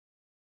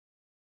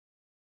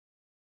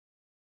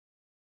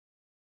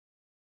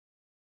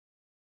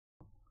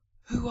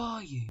Who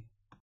are you?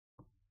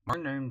 My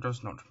name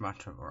does not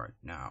matter right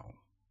now,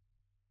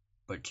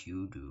 but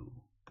you do.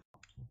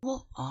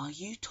 What are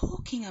you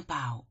talking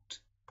about?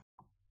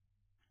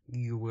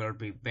 You will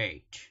be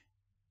bait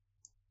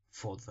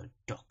for the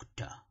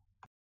doctor.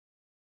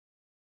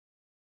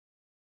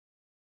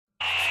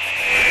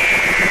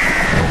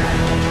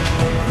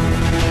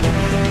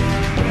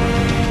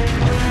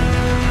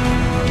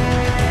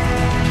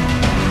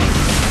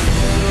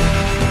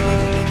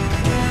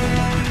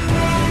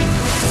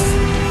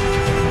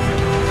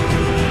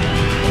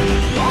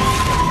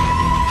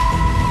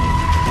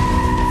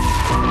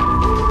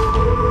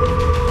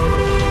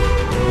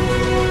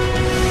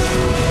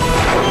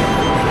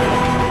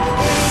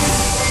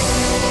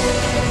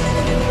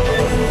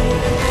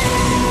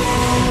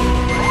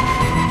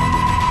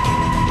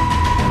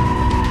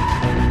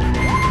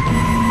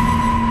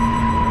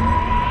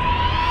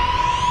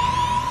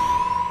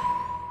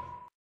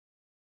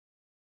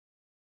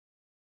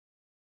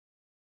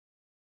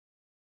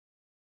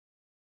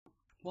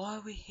 Why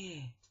are we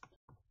here?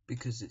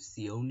 Because it's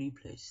the only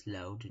place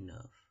loud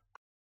enough.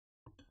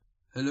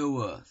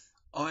 Hello, Earth.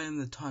 I am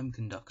the Time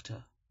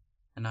Conductor,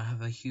 and I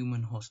have a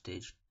human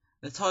hostage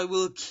that I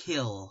will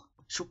kill.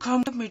 So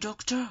come with me,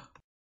 Doctor.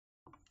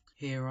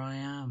 Here I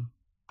am.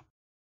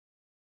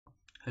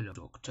 Hello,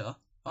 Doctor.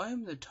 I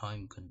am the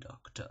Time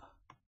Conductor.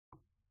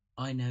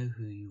 I know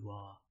who you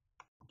are.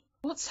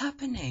 What's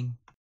happening?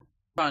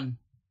 Run.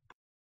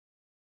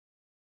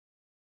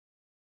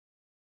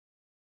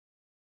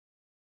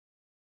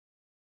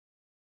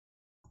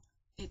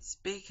 It's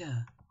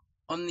bigger.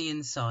 On the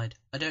inside.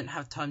 I don't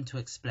have time to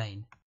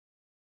explain.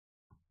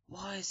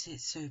 Why is it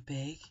so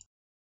big?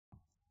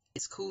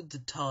 It's called the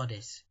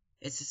TARDIS.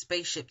 It's a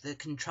spaceship that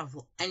can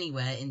travel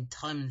anywhere in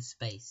time and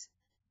space.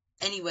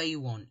 Anywhere you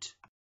want.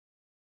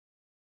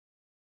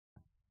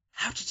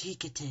 How did he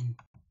get in?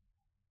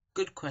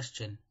 Good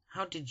question.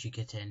 How did you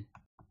get in?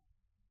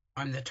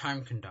 I'm the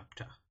Time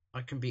Conductor.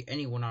 I can be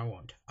anyone I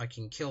want. I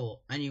can kill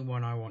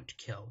anyone I want to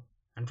kill.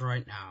 And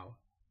right now,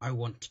 I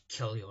want to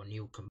kill your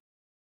new companion.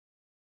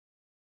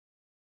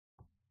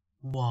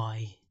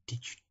 Why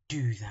did you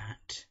do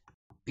that?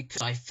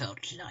 Because I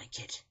felt like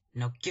it.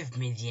 Now give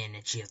me the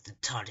energy of the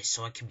TARDIS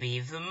so I can be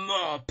even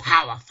more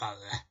powerful.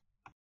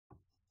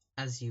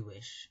 As you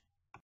wish.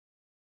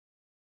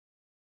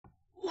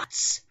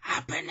 What's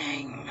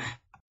happening?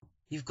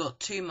 You've got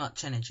too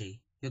much energy.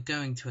 You're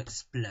going to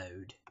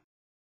explode.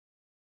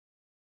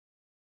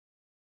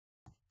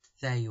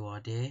 There you are,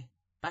 dear.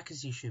 Back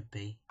as you should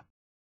be.